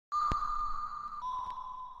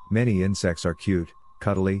Many insects are cute,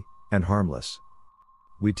 cuddly, and harmless.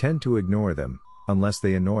 We tend to ignore them, unless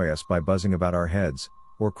they annoy us by buzzing about our heads,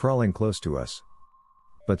 or crawling close to us.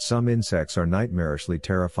 But some insects are nightmarishly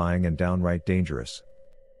terrifying and downright dangerous.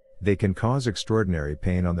 They can cause extraordinary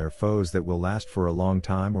pain on their foes that will last for a long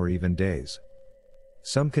time or even days.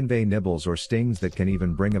 Some convey nibbles or stings that can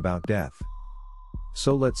even bring about death.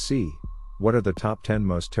 So let's see, what are the top 10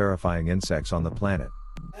 most terrifying insects on the planet?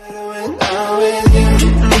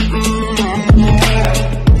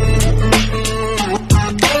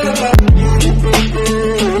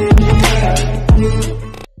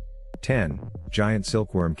 10. Giant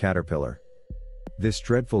silkworm caterpillar. This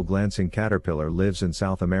dreadful glancing caterpillar lives in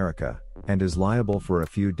South America, and is liable for a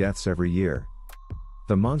few deaths every year.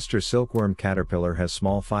 The monster silkworm caterpillar has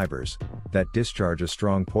small fibers, that discharge a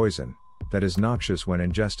strong poison, that is noxious when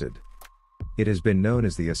ingested. It has been known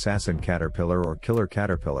as the assassin caterpillar or killer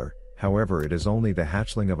caterpillar, however it is only the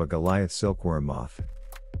hatchling of a Goliath silkworm moth.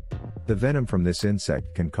 The venom from this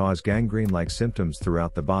insect can cause gangrene-like symptoms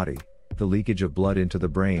throughout the body, the leakage of blood into the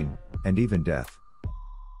brain, and even death.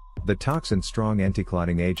 The toxin's strong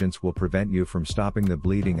anti-clotting agents will prevent you from stopping the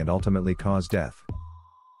bleeding and ultimately cause death.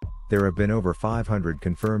 There have been over 500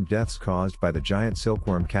 confirmed deaths caused by the giant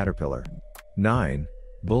silkworm caterpillar. 9.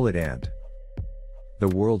 Bullet ant. The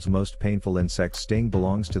world's most painful insect sting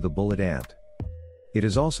belongs to the bullet ant. It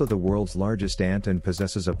is also the world's largest ant and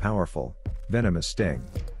possesses a powerful, venomous sting.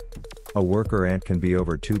 A worker ant can be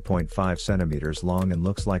over 2.5 centimeters long and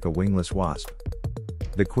looks like a wingless wasp.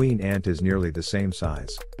 The queen ant is nearly the same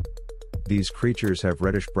size. These creatures have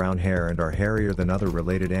reddish-brown hair and are hairier than other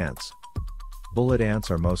related ants. Bullet ants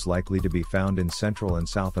are most likely to be found in Central and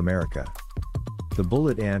South America. The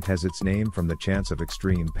bullet ant has its name from the chance of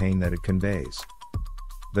extreme pain that it conveys.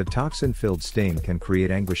 The toxin-filled sting can create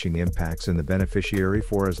anguishing impacts in the beneficiary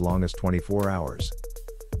for as long as 24 hours.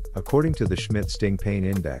 According to the Schmidt Sting Pain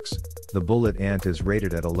Index, the bullet ant is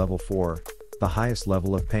rated at a level 4, the highest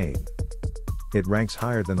level of pain. It ranks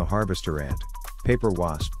higher than the harvester ant, paper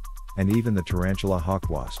wasp, and even the tarantula hawk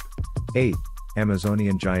wasp. 8.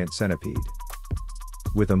 Amazonian giant centipede.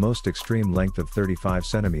 With a most extreme length of 35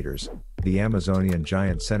 centimeters, the Amazonian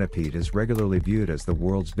giant centipede is regularly viewed as the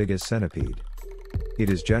world's biggest centipede. It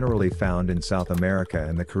is generally found in South America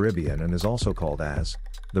and the Caribbean and is also called as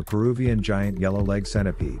the Peruvian giant yellow-leg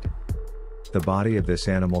centipede. The body of this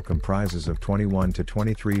animal comprises of 21 to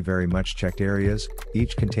 23 very much checked areas,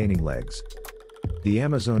 each containing legs. The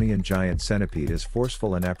Amazonian giant centipede is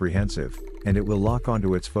forceful and apprehensive, and it will lock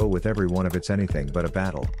onto its foe with every one of its anything but a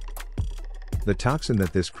battle. The toxin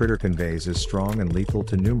that this critter conveys is strong and lethal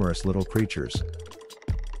to numerous little creatures.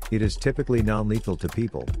 It is typically non-lethal to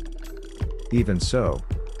people. Even so,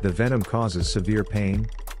 the venom causes severe pain,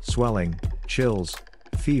 swelling, chills,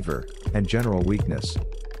 fever, and general weakness.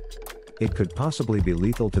 It could possibly be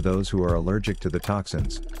lethal to those who are allergic to the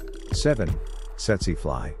toxins. 7. Tsetse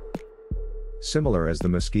fly. Similar as the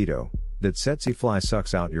mosquito, the tsetse fly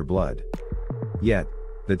sucks out your blood. Yet,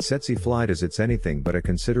 the tsetse fly does its anything but a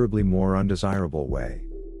considerably more undesirable way.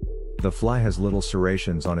 The fly has little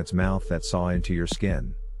serrations on its mouth that saw into your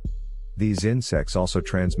skin. These insects also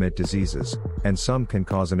transmit diseases, and some can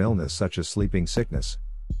cause an illness such as sleeping sickness.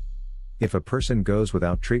 If a person goes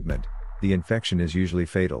without treatment, the infection is usually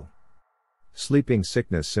fatal. Sleeping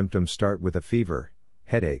sickness symptoms start with a fever,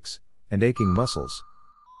 headaches, and aching muscles.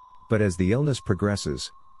 But as the illness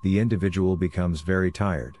progresses, the individual becomes very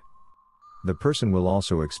tired. The person will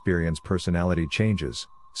also experience personality changes,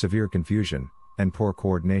 severe confusion, and poor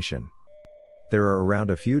coordination. There are around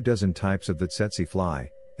a few dozen types of the tsetse fly,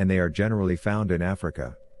 and they are generally found in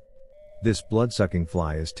Africa. This blood-sucking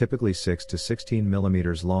fly is typically 6 to 16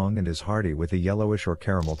 millimeters long and is hardy with a yellowish or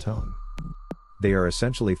caramel tone. They are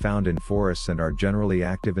essentially found in forests and are generally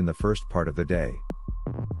active in the first part of the day.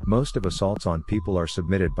 Most of assaults on people are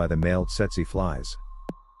submitted by the male tsetse flies.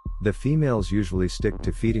 The females usually stick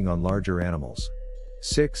to feeding on larger animals.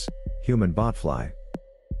 6. Human botfly.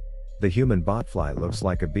 The human botfly looks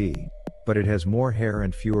like a bee, but it has more hair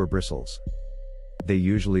and fewer bristles. They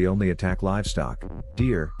usually only attack livestock,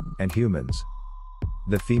 deer, and humans.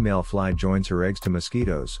 The female fly joins her eggs to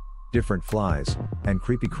mosquitoes, different flies, and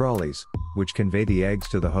creepy crawlies, which convey the eggs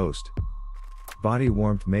to the host. Body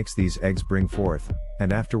warmth makes these eggs bring forth,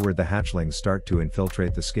 and afterward the hatchlings start to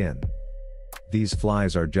infiltrate the skin. These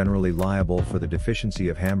flies are generally liable for the deficiency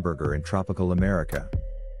of hamburger in tropical America.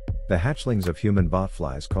 The hatchlings of human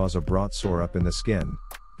botflies cause a broad sore up in the skin,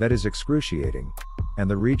 that is excruciating, and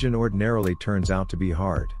the region ordinarily turns out to be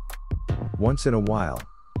hard. Once in a while,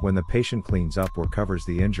 when the patient cleans up or covers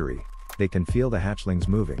the injury, they can feel the hatchlings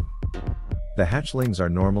moving. The hatchlings are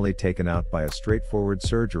normally taken out by a straightforward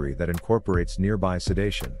surgery that incorporates nearby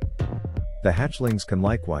sedation. The hatchlings can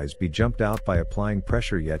likewise be jumped out by applying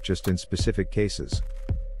pressure, yet just in specific cases.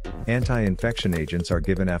 Anti-infection agents are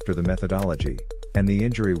given after the methodology, and the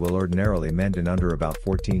injury will ordinarily mend in under about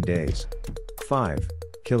 14 days. 5.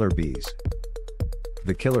 Killer bees.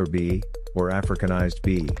 The killer bee, or Africanized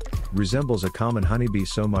bee, resembles a common honeybee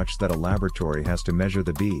so much that a laboratory has to measure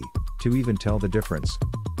the bee, to even tell the difference.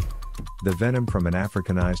 The venom from an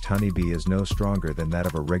Africanized honeybee is no stronger than that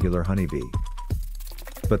of a regular honeybee.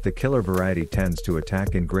 But the killer variety tends to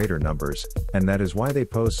attack in greater numbers, and that is why they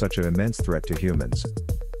pose such an immense threat to humans.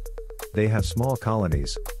 They have small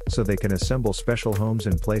colonies, so they can assemble special homes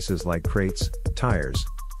in places like crates, tires,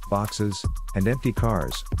 boxes, and empty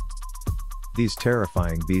cars. These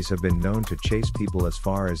terrifying bees have been known to chase people as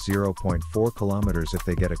far as 0.4 kilometers if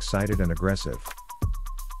they get excited and aggressive.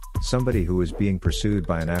 Somebody who is being pursued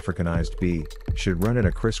by an Africanized bee should run in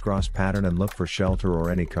a crisscross pattern and look for shelter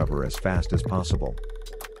or any cover as fast as possible.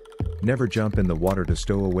 Never jump in the water to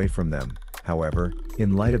stow away from them, however,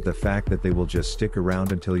 in light of the fact that they will just stick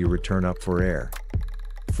around until you return up for air.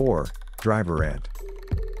 4. Driver ant.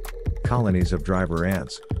 Colonies of driver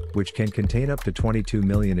ants, which can contain up to 22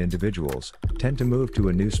 million individuals, tend to move to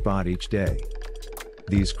a new spot each day.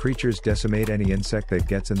 These creatures decimate any insect that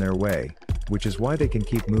gets in their way, which is why they can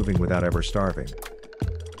keep moving without ever starving.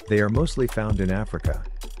 They are mostly found in Africa,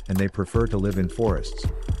 and they prefer to live in forests.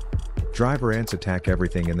 Driver ants attack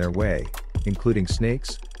everything in their way, including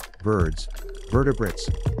snakes, birds, vertebrates,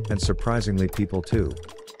 and surprisingly people too.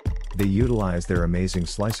 They utilize their amazing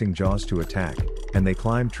slicing jaws to attack, and they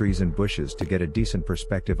climb trees and bushes to get a decent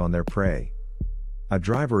perspective on their prey. A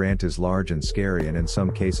driver ant is large and scary and in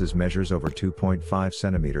some cases measures over 2.5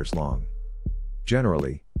 centimeters long.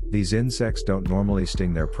 Generally, these insects don't normally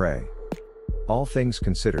sting their prey. All things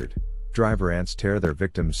considered, driver ants tear their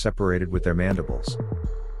victims separated with their mandibles.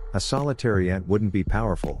 A solitary ant wouldn't be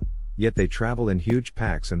powerful, yet they travel in huge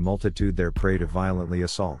packs and multitude their prey to violently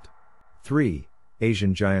assault. 3.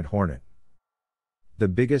 Asian giant hornet. The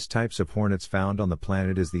biggest types of hornets found on the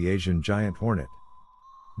planet is the Asian giant hornet.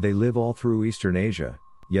 They live all through Eastern Asia,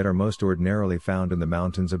 yet are most ordinarily found in the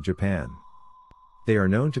mountains of Japan. They are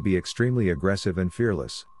known to be extremely aggressive and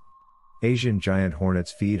fearless. Asian giant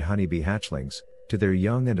hornets feed honeybee hatchlings to their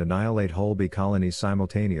young and annihilate whole bee colonies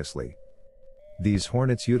simultaneously. These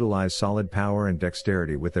hornets utilize solid power and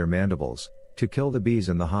dexterity with their mandibles to kill the bees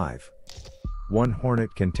in the hive. One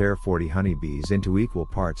hornet can tear 40 honeybees into equal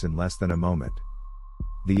parts in less than a moment.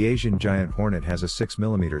 The Asian giant hornet has a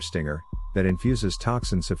 6mm stinger that infuses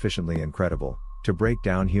toxin sufficiently incredible to break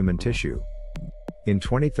down human tissue. In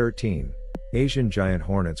 2013, Asian giant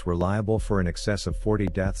hornets were liable for in excess of 40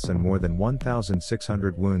 deaths and more than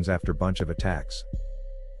 1,600 wounds after bunch of attacks.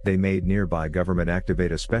 They made nearby government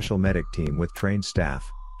activate a special medic team with trained staff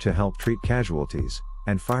to help treat casualties,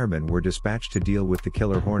 and firemen were dispatched to deal with the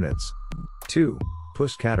killer hornets. 2.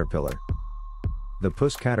 Puss caterpillar. The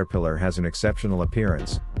puss caterpillar has an exceptional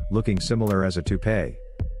appearance, looking similar as a toupee.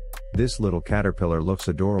 This little caterpillar looks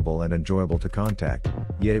adorable and enjoyable to contact,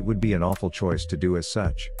 yet it would be an awful choice to do as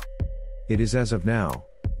such. It is as of now,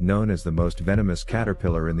 known as the most venomous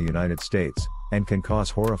caterpillar in the United States, and can cause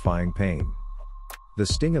horrifying pain. The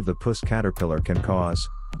sting of the puss caterpillar can cause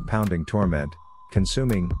pounding torment,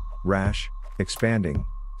 consuming, rash, expanding,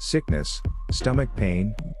 sickness, stomach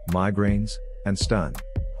pain, migraines, and stun.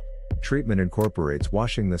 Treatment incorporates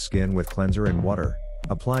washing the skin with cleanser and water,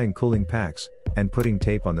 applying cooling packs, and putting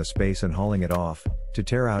tape on the space and hauling it off to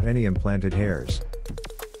tear out any implanted hairs.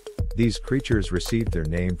 These creatures received their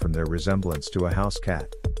name from their resemblance to a house cat.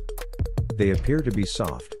 They appear to be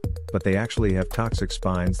soft, but they actually have toxic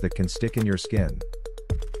spines that can stick in your skin.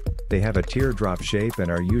 They have a teardrop shape and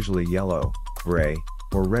are usually yellow, gray,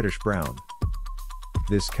 or reddish-brown.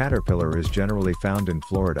 This caterpillar is generally found in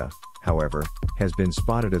Florida, however, has been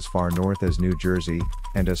spotted as far north as New Jersey,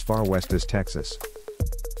 and as far west as Texas.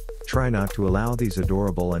 Try not to allow these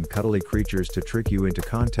adorable and cuddly creatures to trick you into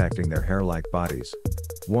contacting their hair-like bodies.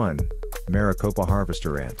 1. Maricopa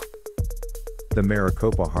harvester ant. The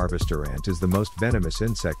Maricopa harvester ant is the most venomous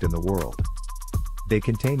insect in the world. They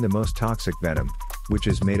contain the most toxic venom, which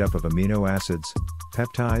is made up of amino acids,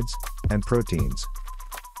 peptides, and proteins.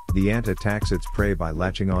 The ant attacks its prey by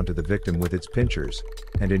latching onto the victim with its pinchers,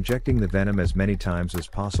 and injecting the venom as many times as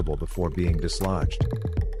possible before being dislodged.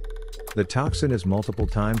 The toxin is multiple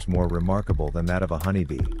times more remarkable than that of a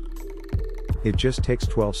honeybee. It just takes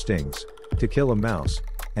 12 stings to kill a mouse,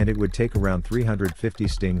 and it would take around 350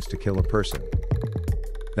 stings to kill a person.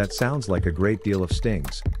 That sounds like a great deal of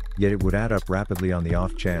stings, yet it would add up rapidly on the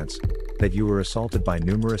off chance that you were assaulted by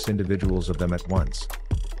numerous individuals of them at once.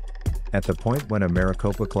 At the point when a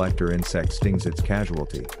Maricopa collector insect stings its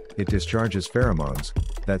casualty, it discharges pheromones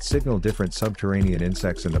that signal different subterranean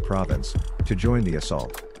insects in the province to join the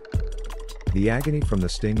assault. The agony from the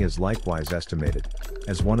sting is likewise estimated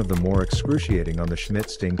as one of the more excruciating on the Schmidt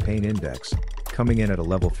Sting Pain Index, coming in at a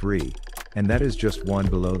level 3, and that is just one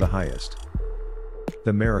below the highest.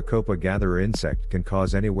 The Maricopa gatherer insect can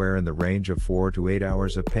cause anywhere in the range of 4 to 8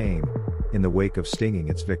 hours of pain in the wake of stinging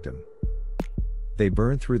its victim. They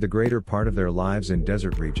burn through the greater part of their lives in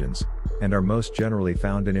desert regions, and are most generally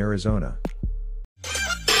found in Arizona,